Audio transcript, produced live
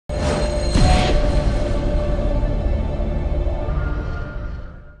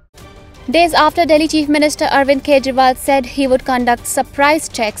Days after Delhi Chief Minister Arvind Kejriwal said he would conduct surprise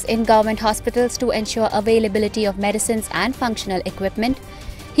checks in government hospitals to ensure availability of medicines and functional equipment,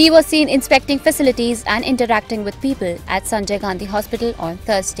 he was seen inspecting facilities and interacting with people at Sanjay Gandhi Hospital on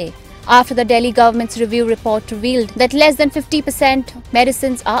Thursday. After the Delhi government's review report revealed that less than 50%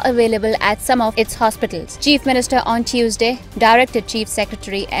 medicines are available at some of its hospitals, Chief Minister on Tuesday directed Chief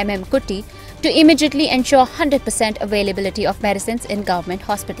Secretary M.M.Kutty to immediately ensure 100% availability of medicines in government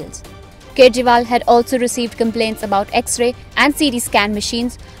hospitals. Kejriwal had also received complaints about X-ray and CT scan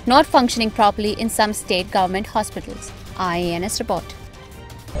machines not functioning properly in some state government hospitals. IANS report.